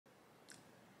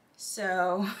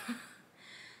So,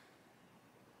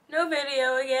 no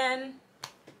video again.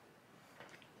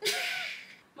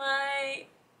 My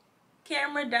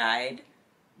camera died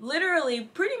literally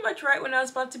pretty much right when I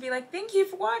was about to be like, thank you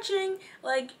for watching,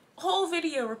 like whole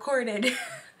video recorded.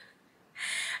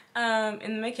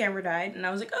 And my camera died and I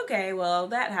was like, okay, well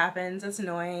that happens, that's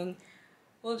annoying.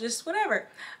 We'll just whatever,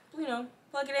 you know,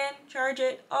 plug it in, charge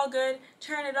it, all good,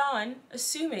 turn it on,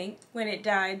 assuming when it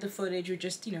died the footage would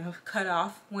just, you know, cut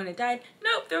off when it died.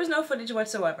 Nope, there was no footage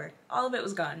whatsoever. All of it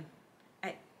was gone.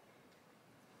 I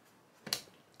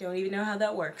don't even know how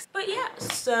that works. But yeah,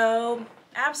 so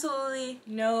absolutely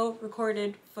no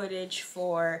recorded footage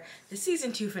for the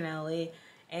season 2 finale.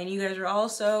 And you guys are all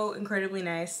so incredibly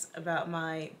nice about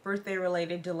my birthday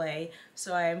related delay.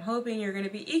 So I am hoping you're going to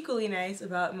be equally nice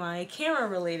about my camera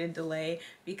related delay,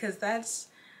 because that's,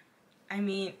 I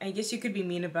mean, I guess you could be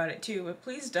mean about it too, but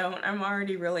please don't. I'm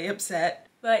already really upset.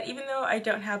 But even though I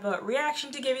don't have a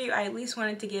reaction to give you, I at least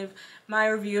wanted to give my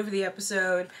review of the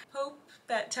episode. Hope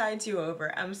that tides you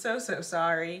over. I'm so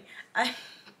sorry. I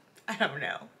don't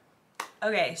know.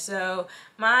 Okay, so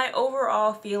my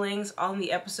overall feelings on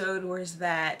the episode was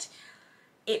that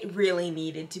it really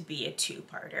needed to be a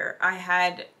two-parter. I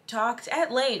had talked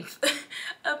at length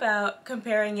about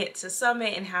comparing it to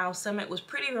Summit and how Summit was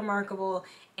pretty remarkable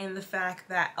in the fact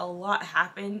that a lot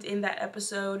happened in that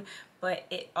episode, but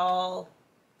it all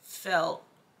felt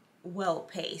well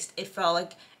paced. It felt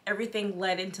like everything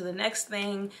led into the next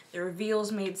thing, the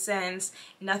reveals made sense,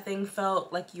 nothing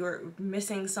felt like you were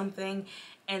missing something.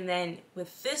 And then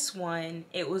with this one,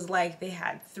 it was like they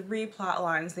had 3 plot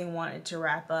lines they wanted to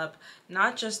wrap up.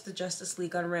 Not just the Justice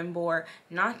League on Rimbor,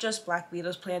 not just Black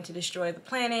Widow's plan to destroy the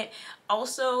planet.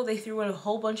 Also, they threw in a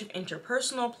whole bunch of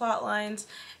interpersonal plot lines,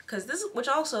 because this, which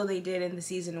also they did in the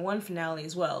season 1 finale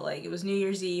as well. Like, it was New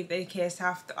Year's Eve, they kissed,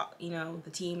 half the, you know,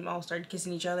 the team all started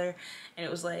kissing each other, and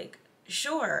it was like,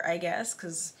 sure, I guess,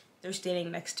 because they're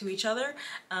standing next to each other.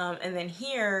 And then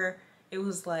here, it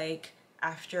was like,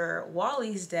 after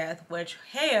Wally's death, which,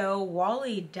 heyo,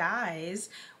 Wally dies.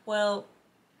 Well,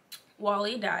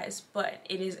 Wally dies, but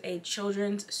it is a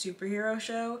children's superhero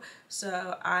show,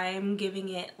 so I'm giving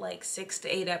it like 6 to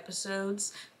 8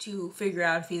 episodes to figure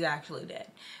out if he's actually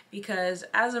dead. Because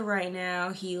as of right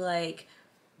now, he like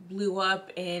blew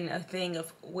up in a thing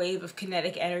of wave of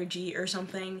kinetic energy or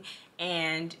something,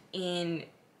 and in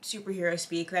superhero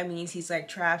speak that means he's like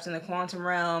trapped in the quantum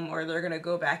realm, or they're gonna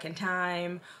go back in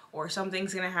time, or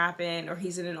something's gonna happen, or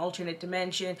he's in an alternate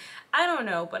dimension. I don't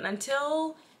know, but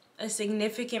until a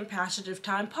significant passage of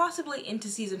time, possibly into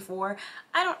season 4,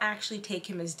 I don't actually take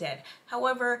him as dead.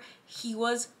 However, he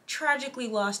was tragically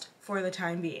lost for the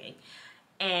time being.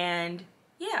 And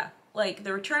yeah, like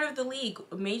the return of the League,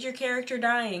 a major character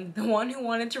dying, the one who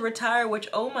wanted to retire, which,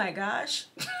 oh my gosh.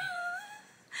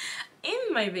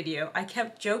 In my video, I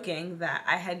kept joking that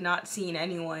I had not seen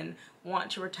anyone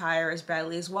want to retire as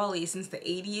badly as Wally since the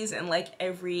 80s, and like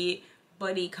every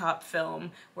buddy cop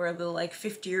film where the like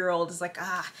 50-year-old is like,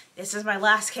 ah, this is my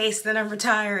last case, then I'm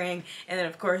retiring. And then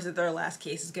of course their last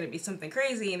case is gonna be something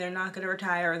crazy and they're not gonna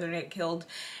retire or they're gonna get killed.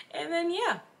 And then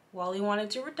yeah, Wally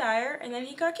wanted to retire and then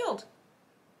he got killed.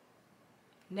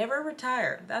 Never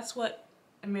retire. That's what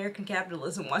American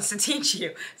capitalism wants to teach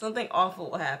you. Something awful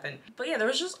will happen. But yeah, there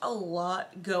was just a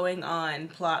lot going on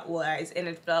plot-wise, and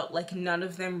it felt like none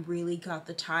of them really got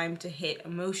the time to hit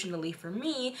emotionally for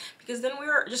me, because then we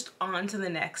were just on to the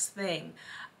next thing.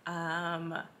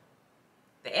 The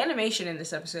animation in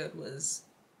this episode was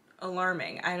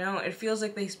alarming. I know it feels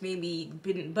like they maybe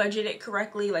didn't budget it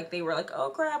correctly, like they were like, oh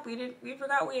crap, we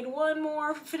forgot we had one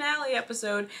more finale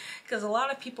episode, because a lot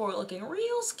of people were looking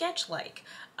real sketch-like.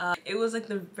 It was like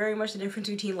very much the difference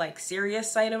between like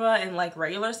serious cinema and like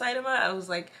regular cinema. I was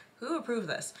like, who approved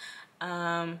this?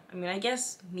 I mean, I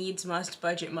guess needs must,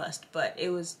 budget must, but it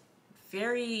was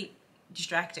very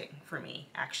distracting for me,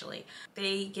 actually.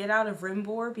 They get out of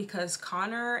Rimbor because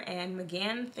Connor and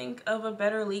McGann think of a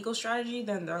better legal strategy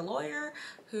than their lawyer,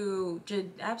 who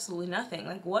did absolutely nothing.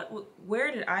 Like,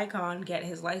 where did Icon get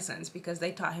his license? Because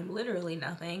they taught him literally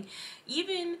nothing.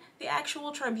 Even the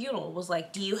actual tribunal was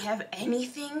like, do you have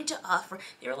anything to offer?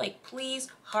 They were like, please,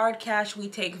 hard cash, we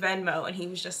take Venmo. And he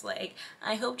was just like,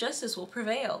 I hope justice will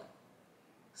prevail.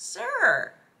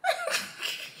 Sir.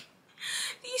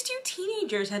 These 2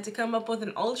 teenagers had to come up with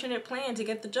an alternate plan to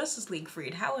get the Justice League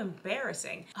freed. How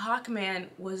embarrassing. Hawkman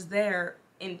was there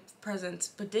in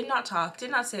presence, but did not talk,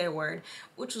 did not say a word,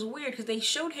 which was weird because they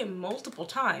showed him multiple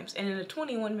times. And in a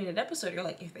 21-minute episode, you're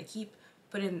like, if they keep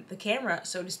putting the camera,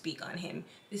 so to speak, on him,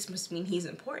 this must mean he's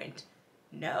important.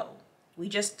 No. We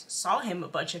just saw him a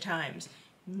bunch of times.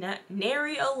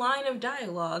 nary a line of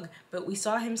dialogue, but we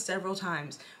saw him several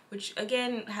times, which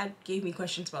again gave me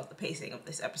questions about the pacing of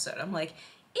this episode. I'm like,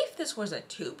 if this was a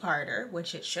two-parter,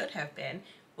 which it should have been,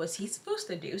 was he supposed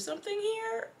to do something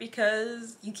here?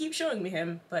 Because you keep showing me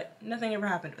him, but nothing ever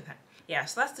happened with him. Yeah,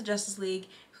 so that's the Justice League,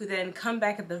 who then come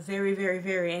back at the very, very,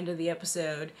 very end of the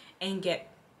episode and get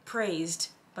praised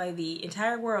by the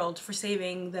entire world for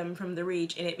saving them from the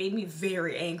Reach, and it made me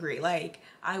very angry. Like,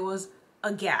 I was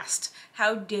aghast.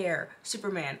 How dare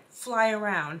Superman fly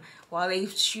around while they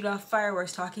shoot off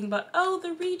fireworks talking about, oh,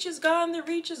 the Reach is gone, the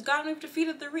Reach is gone, we've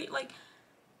defeated the Reach. Like,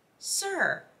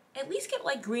 sir, at least get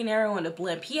like Green Arrow in a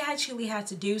blimp. He actually had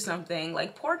to do something.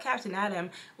 Like, poor Captain Atom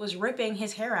was ripping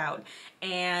his hair out,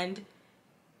 and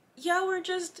y'all were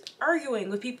just arguing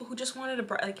with people who just wanted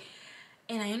to, like,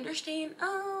 and I understand,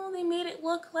 oh, they made it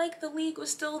look like the League was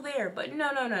still there, but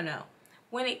no, no, no, no.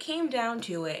 When it came down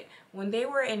to it, when they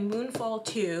were in Moonfall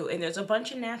 2 and there's a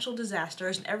bunch of natural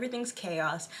disasters and everything's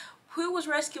chaos, who was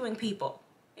rescuing people?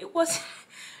 It wasn't,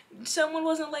 someone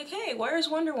wasn't like, hey, where's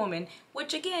Wonder Woman?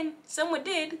 Which again, someone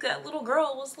did. That little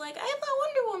girl was like, I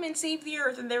thought Wonder Woman saved the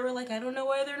Earth, and they were like, I don't know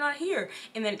why they're not here.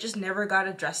 And then it just never got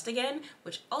addressed again,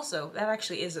 which also, that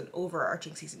actually is an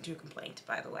overarching season 2 complaint,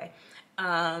 by the way.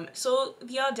 So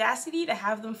the audacity to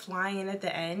have them fly in at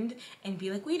the end and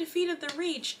be like, we defeated the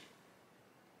Reach.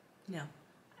 No,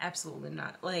 absolutely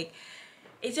not. Like,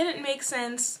 it didn't make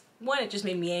sense. One, it just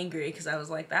made me angry because I was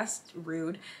like, that's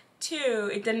rude. Two,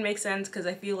 it didn't make sense because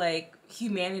I feel like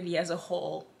humanity as a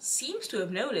whole seems to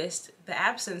have noticed the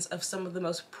absence of some of the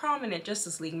most prominent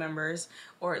Justice League members,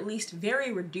 or at least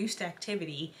very reduced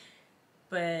activity,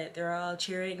 but they're all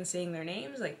cheering and saying their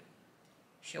names. Like,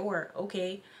 sure,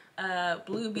 okay.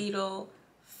 Blue Beetle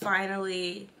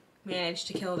finally managed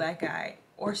to kill that guy,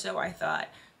 or so I thought.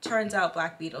 Turns out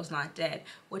Black Beetle's not dead,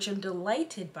 which I'm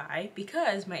delighted by,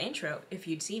 because my intro, if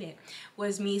you'd seen it,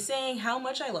 was me saying how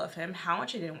much I love him, how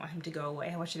much I didn't want him to go away,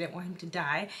 how much I didn't want him to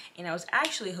die, and I was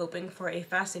actually hoping for a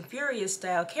Fast and Furious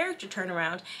style character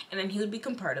turnaround, and then he would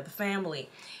become part of the family.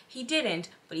 He didn't,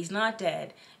 but he's not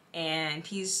dead. And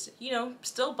he's, you know,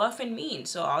 still buff and mean,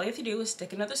 so all you have to do is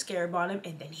stick another scarab on him,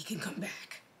 and then he can come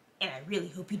back. And I really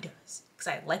hope he does, because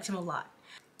I liked him a lot.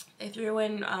 They threw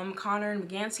in Connor and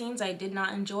McGann scenes I did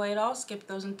not enjoy at all, skipped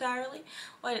those entirely.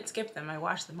 Well, I didn't skip them, I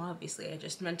watched them obviously, I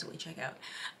just mentally check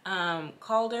out.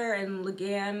 Calder and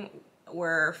LeGan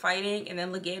were fighting, and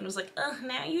then LeGan was like, ugh,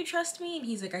 now you trust me? And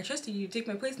he's like, I trusted you to take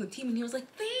my place in the team, and he was like,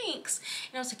 thanks!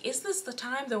 And I was like, is this the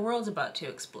time the world's about to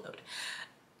explode?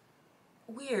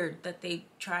 Weird that they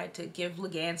tried to give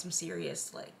LeGan some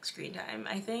serious, like, screen time,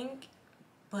 I think,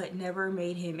 but never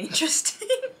made him interesting.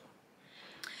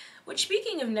 Which,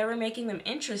 speaking of never making them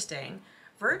interesting,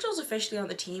 Virgil's officially on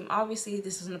the team. Obviously,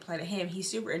 this doesn't apply to him. He's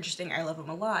super interesting. I love him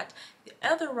a lot. The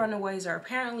other runaways are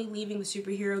apparently leaving the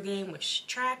superhero game, which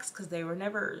tracks because they were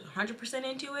never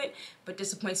 100% into it, but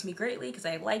disappoints me greatly because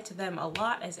I liked them a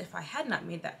lot, as if I had not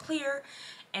made that clear.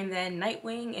 And then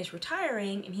Nightwing is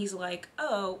retiring, and he's like,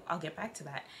 oh, I'll get back to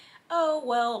that. Oh,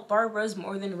 well, Barbara's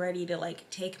more than ready to, like,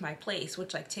 take my place,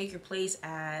 which, like, take your place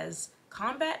as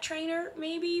combat trainer,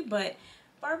 maybe, but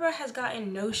Barbara has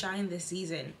gotten no shine this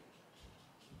season,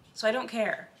 so I don't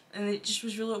care. And it just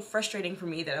was really frustrating for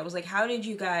me that I was like, how did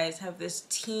you guys have this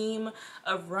team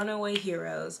of runaway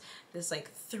heroes, this like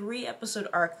 3-episode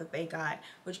arc that they got,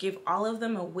 which gave all of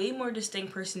them a way more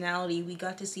distinct personality. We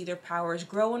got to see their powers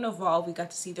grow and evolve. We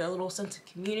got to see their little sense of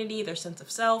community, their sense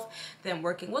of self, them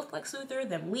working with Lex Luthor,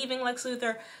 them leaving Lex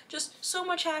Luthor. Just so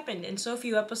much happened in so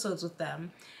few episodes with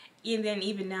them. And then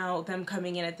even now, them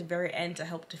coming in at the very end to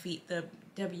help defeat the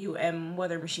WM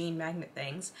weather machine magnet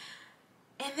things.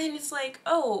 And then it's like,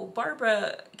 oh,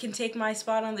 Barbara can take my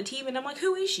spot on the team, and I'm like,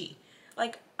 who is she?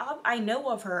 Like, I know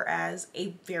of her as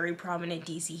a very prominent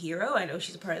DC hero. I know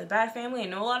she's a part of the Bat family. I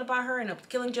know a lot about her. I know the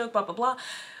Killing Joke, blah, blah, blah.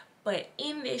 But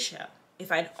in this show,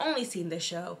 if I'd only seen this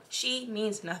show, she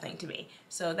means nothing to me.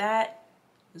 So that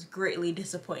was greatly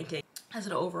disappointing as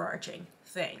an overarching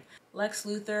thing. Lex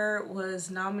Luthor was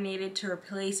nominated to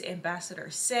replace Ambassador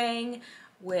Sang,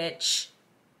 which,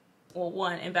 well,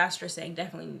 one, Ambassador Sang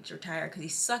definitely needs to retire because he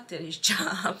sucked at his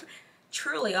job.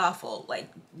 Truly awful. Like,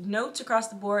 notes across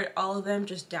the board, all of them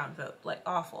just downvote. Like,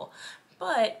 awful.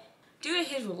 But due to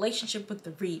his relationship with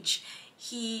the Reach,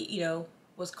 he, you know,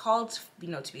 was called, you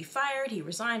know, to be fired. He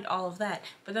resigned, all of that.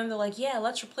 But then they're like, yeah,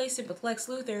 let's replace it with Lex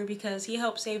Luthor because he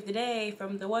helped save the day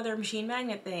from the weather machine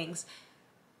magnet things.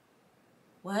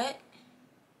 What?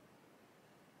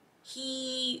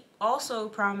 he also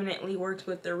prominently worked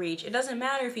with the Reach. It doesn't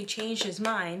matter if he changed his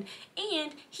mind,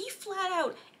 and he flat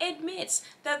out admits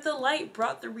that the light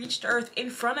brought the Reach to Earth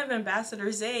in front of Ambassador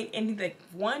Zhang, and like,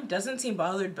 one, doesn't seem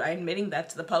bothered by admitting that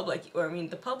to the public, or I mean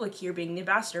the public here being the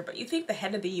ambassador, but you think the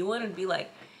head of the UN would be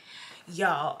like,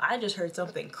 y'all, I just heard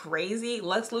something crazy.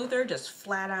 Lex Luthor just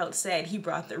flat out said he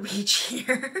brought the Reach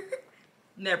here.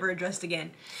 Never addressed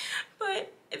again.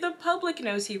 But the public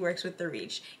knows he works with the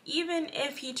Reach. Even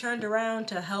if he turned around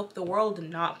to help the world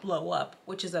not blow up,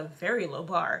 which is a very low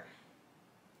bar,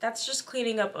 that's just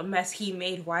cleaning up a mess he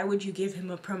made. Why would you give him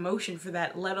a promotion for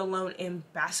that, let alone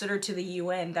ambassador to the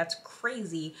UN? That's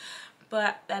crazy.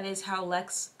 But that is how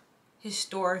Lex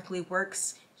historically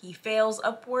works. He fails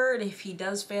upward if he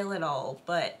does fail at all,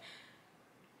 but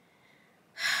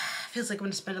feels like I'm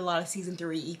going to spend a lot of season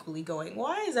 3 equally going,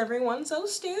 why is everyone so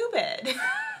stupid?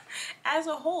 As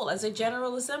a whole, as a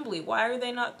general assembly, why are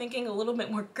they not thinking a little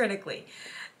bit more critically?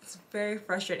 It's very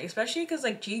frustrating, especially because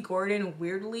like G. Gordon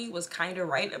weirdly was kind of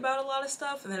right about a lot of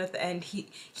stuff, and then at the end he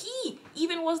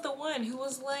even was the one who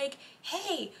was like,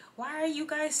 hey, why are you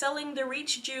guys selling the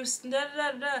Reach juice, da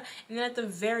da da da, and then at the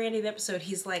very end of the episode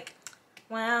he's like,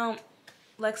 wow,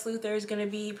 Lex Luthor is going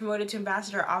to be promoted to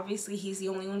ambassador. Obviously, he's the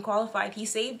only one qualified. He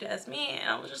saved us. Man,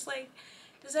 I was just like,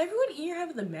 does everyone here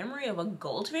have the memory of a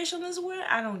goldfish on this one?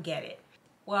 I don't get it.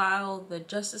 While the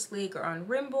Justice League are on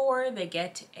Rimbor, they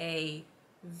get a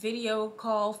video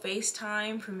call,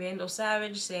 FaceTime from Vandal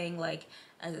Savage saying, like,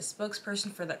 as a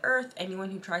spokesperson for the Earth,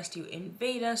 anyone who tries to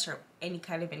invade us or any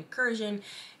kind of incursion,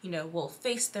 you know, will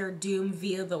face their doom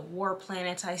via the war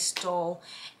planet I stole.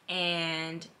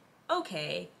 And,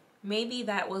 okay, maybe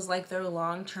that was like their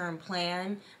long-term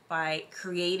plan. By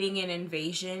creating an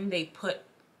invasion, they put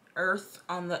Earth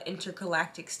on the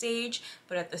intergalactic stage,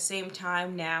 but at the same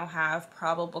time now have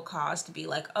probable cause to be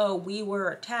like, oh, we were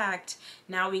attacked,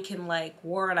 now we can like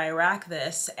war in Iraq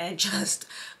this and just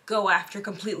go after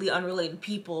completely unrelated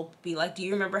people, be like, do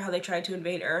you remember how they tried to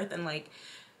invade Earth? And like,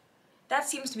 that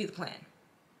seems to be the plan.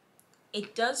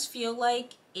 It does feel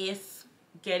like if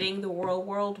getting the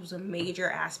world was a major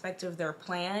aspect of their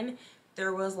plan,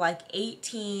 there was like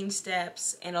 18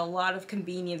 steps and a lot of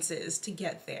conveniences to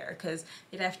get there, because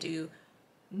they'd have to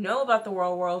know about the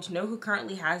world, know who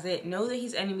currently has it, know that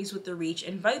he's enemies with the Reach,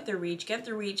 invite the Reach, get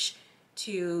the Reach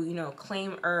to, you know,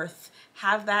 claim Earth,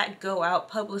 have that go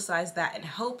out, publicize that, and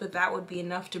hope that that would be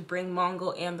enough to bring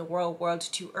Mongol and the world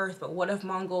to Earth. But what if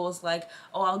Mongol was like,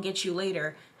 oh, I'll get you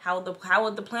later? How would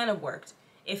the plan have worked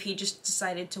if he just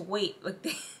decided to wait? Like,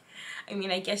 I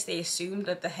mean, I guess they assumed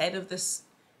that the head of this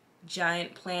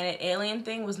giant planet alien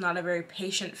thing was not a very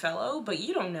patient fellow, but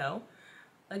you don't know.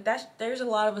 Like, there's a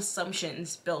lot of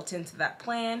assumptions built into that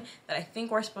plan that I think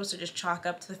we're supposed to just chalk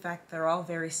up to the fact that they're all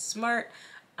very smart,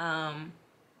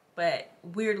 but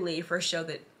weirdly, for a show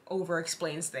that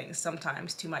over-explains things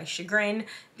sometimes to my chagrin,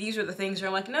 these are the things where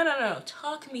I'm like, no,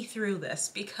 talk me through this,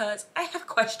 because I have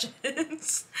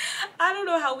questions. I don't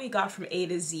know how we got from A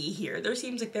to Z here. There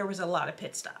seems like there was a lot of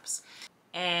pit stops.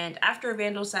 And after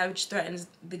Vandal Savage threatens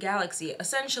the galaxy,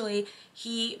 essentially,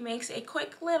 he makes a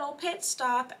quick little pit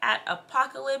stop at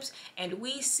Apocalypse, and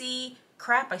we see,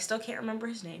 crap, I still can't remember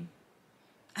his name.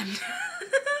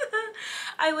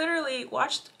 I literally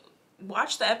watched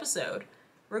the episode,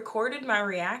 recorded my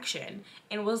reaction,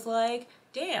 and was like,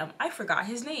 damn, I forgot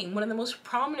his name. One of the most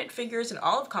prominent figures in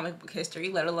all of comic book history,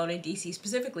 let alone in DC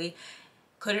specifically,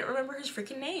 couldn't remember his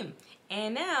freaking name.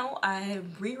 And now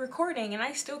I'm re-recording and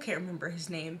I still can't remember his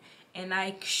name, and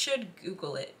I should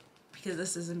Google it because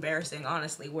this is embarrassing,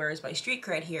 honestly. Where is my street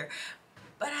cred here?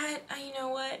 But I you know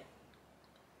what?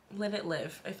 Let it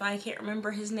live. If I can't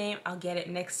remember his name, I'll get it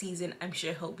next season. I'm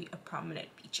sure he'll be a prominent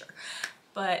feature.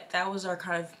 But that was our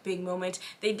kind of big moment.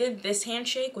 They did this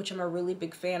handshake, which I'm a really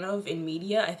big fan of in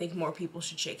media. I think more people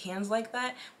should shake hands like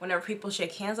that. Whenever people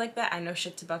shake hands like that, I know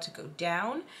shit's about to go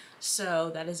down.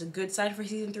 So that is a good sign for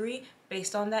season 3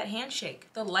 based on that handshake.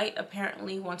 The Light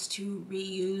apparently wants to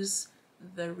reuse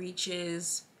the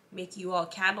Reach's make you all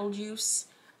cattle juice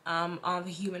on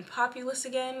the human populace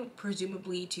again,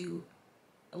 presumably to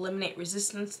eliminate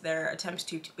resistance, their attempts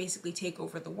to basically take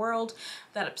over the world.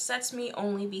 That upsets me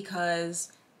only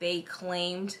because they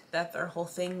claimed that their whole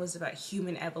thing was about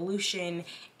human evolution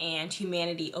and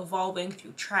humanity evolving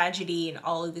through tragedy and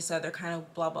all of this other kind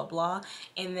of blah blah blah,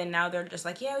 and then now they're just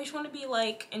like, yeah, we just want to be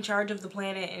like in charge of the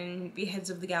planet and be heads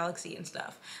of the galaxy and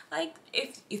stuff. Like,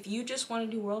 if you just want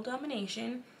to do world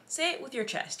domination, say it with your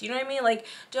chest, you know what I mean? Like,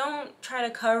 don't try to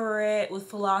cover it with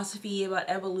philosophy about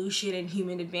evolution and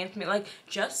human advancement. Like,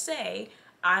 just say,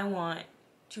 I want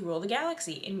to rule the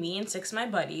galaxy, and me and 6 of my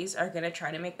buddies are gonna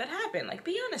try to make that happen. Like,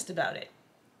 be honest about it.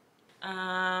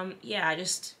 Yeah,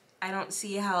 I don't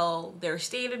see how their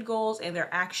stated goals and their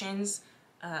actions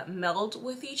meld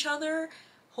with each other.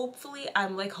 Hopefully,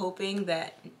 I'm like hoping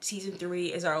that season 3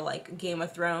 is our like Game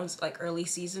of Thrones like early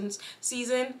season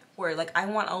where like I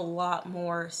want a lot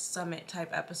more summit type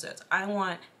episodes. I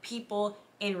want people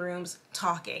in rooms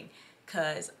talking,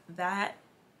 because that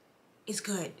is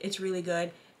good. It's really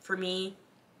good. For me,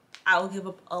 I'll give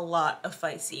up a lot of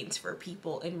fight scenes for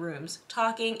people in rooms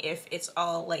talking if it's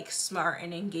all like smart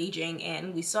and engaging,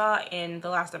 and we saw in the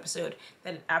last episode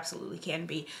that it absolutely can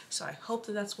be. So I hope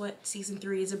that that's what season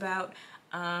 3 is about.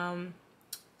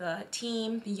 The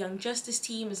Young Justice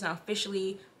team, is now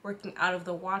officially working out of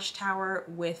the Watchtower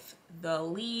with the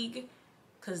League,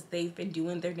 because they've been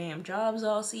doing their damn jobs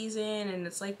all season, and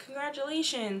it's like,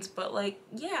 congratulations, but like,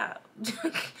 yeah.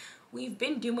 We've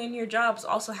been doing your jobs.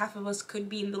 Also, half of us could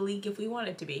be in the League if we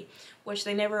wanted to be, which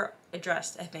they never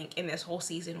addressed, I think, in this whole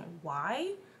season.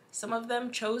 Why some of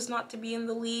them chose not to be in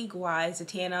the League, why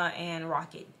Zatanna and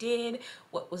Rocket did,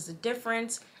 what was the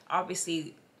difference.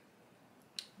 Obviously,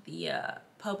 the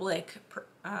public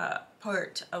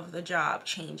part of the job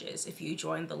changes if you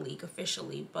join the League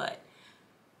officially, but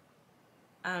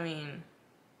I mean,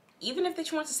 even if they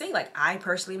just want to say, like, I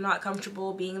personally am not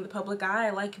comfortable being in the public eye, I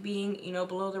like being, you know,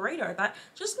 below the radar, that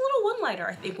just a little one-liner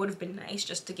I think would have been nice,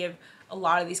 just to give a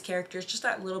lot of these characters just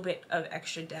that little bit of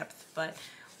extra depth. But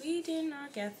we did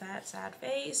not get that, sad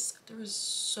face. There was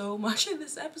so much in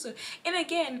this episode. And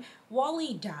again,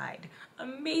 Wally died. A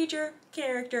major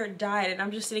character died, and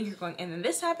I'm just sitting here going, and then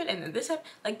this happened, and then this happened.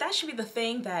 Like, that should be the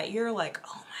thing that you're like,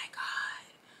 oh my god,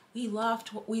 we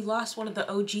lost one of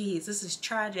the OGs. This is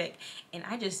tragic. And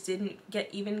I just didn't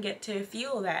even get to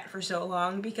feel that for so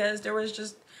long, because there was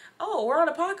just, oh, we're on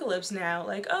Apocalypse now.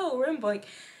 Like, oh, we're in, like,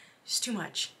 it's too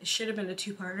much. It should have been a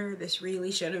two-parter. This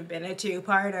really should have been a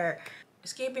two-parter.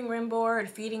 Escaping Rimbor,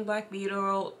 defeating Black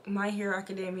Beetle, My Hero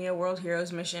Academia World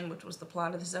Heroes mission, which was the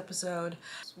plot of this episode.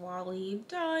 Wally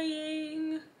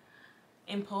dying.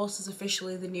 Impulse is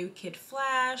officially the new Kid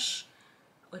Flash,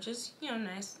 which is, you know,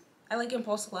 nice. I like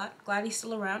Impulse a lot. Glad he's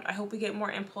still around. I hope we get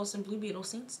more Impulse and Blue Beetle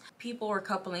scenes. People were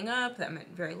coupling up. That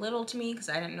meant very little to me because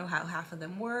I didn't know how half of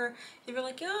them were. They were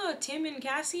like, oh, Tim and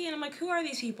Cassie. And I'm like, who are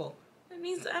these people? That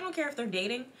means I don't care if they're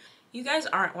dating. You guys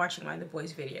aren't watching my The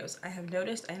Boys videos. I have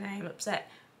noticed, and I am upset.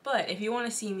 But if you want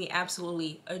to see me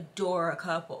absolutely adore a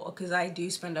couple, because I do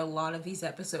spend a lot of these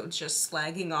episodes just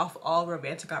slagging off all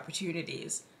romantic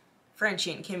opportunities,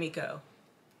 Frenchie and Kimiko.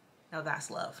 Now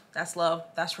that's love. That's love.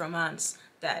 That's romance.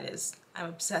 That is, I'm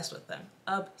obsessed with them.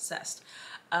 Obsessed.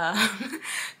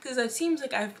 Because it seems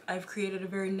like I've created a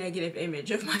very negative image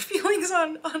of my feelings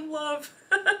on love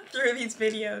through these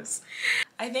videos.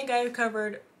 I think I've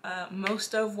covered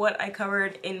most of what I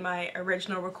covered in my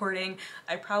original recording.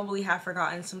 I probably have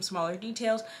forgotten some smaller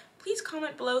details. Please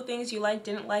comment below things you liked,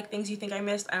 didn't like, things you think I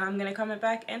missed, and I'm gonna comment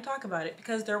back and talk about it,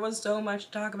 because there was so much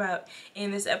to talk about in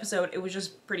this episode. It was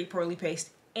just pretty poorly paced,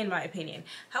 in my opinion.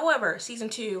 However, season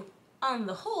 2, on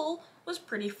the whole, was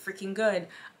pretty freaking good.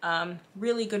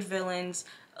 Really good villains,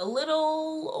 a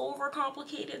little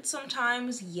overcomplicated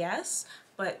sometimes, yes,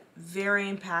 but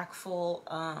very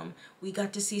impactful. We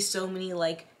got to see so many,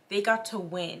 like, they got to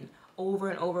win over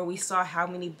and over. We saw how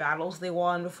many battles they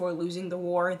won before losing the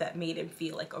war that made him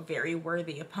feel like a very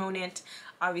worthy opponent.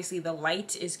 Obviously the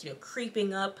light is, you know,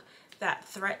 creeping up that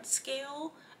threat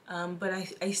scale, but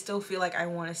I still feel like I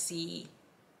want to see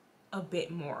a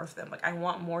bit more of them. Like, I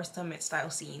want more Summit style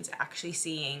scenes, actually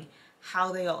seeing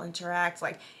how they all interact,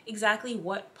 like exactly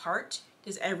what part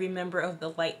does every member of the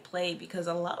light play, because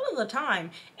a lot of the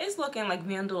time it's looking like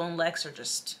Vandal and Lex are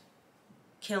just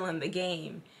killing the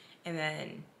game, and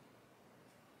then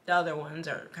the other ones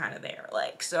are kind of there.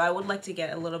 Like, so I would like to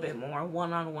get a little bit more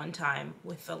one-on-one time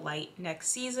with the light next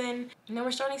season, and then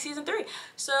we're starting season 3.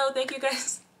 So thank you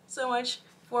guys so much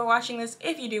for watching this.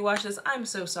 If you do watch this, I'm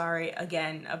so sorry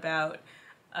again about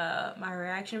my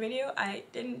reaction video. I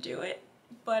didn't do it,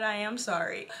 but I am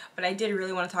sorry. But I did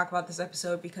really want to talk about this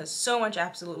episode because so much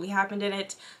absolutely happened in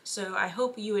it. So I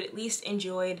hope you at least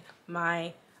enjoyed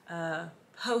my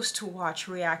post-watch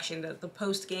reaction, the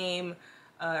post-game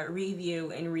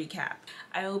review and recap.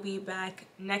 I will be back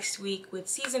next week with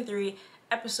season 3,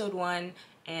 episode 1,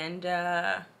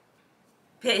 and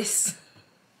peace.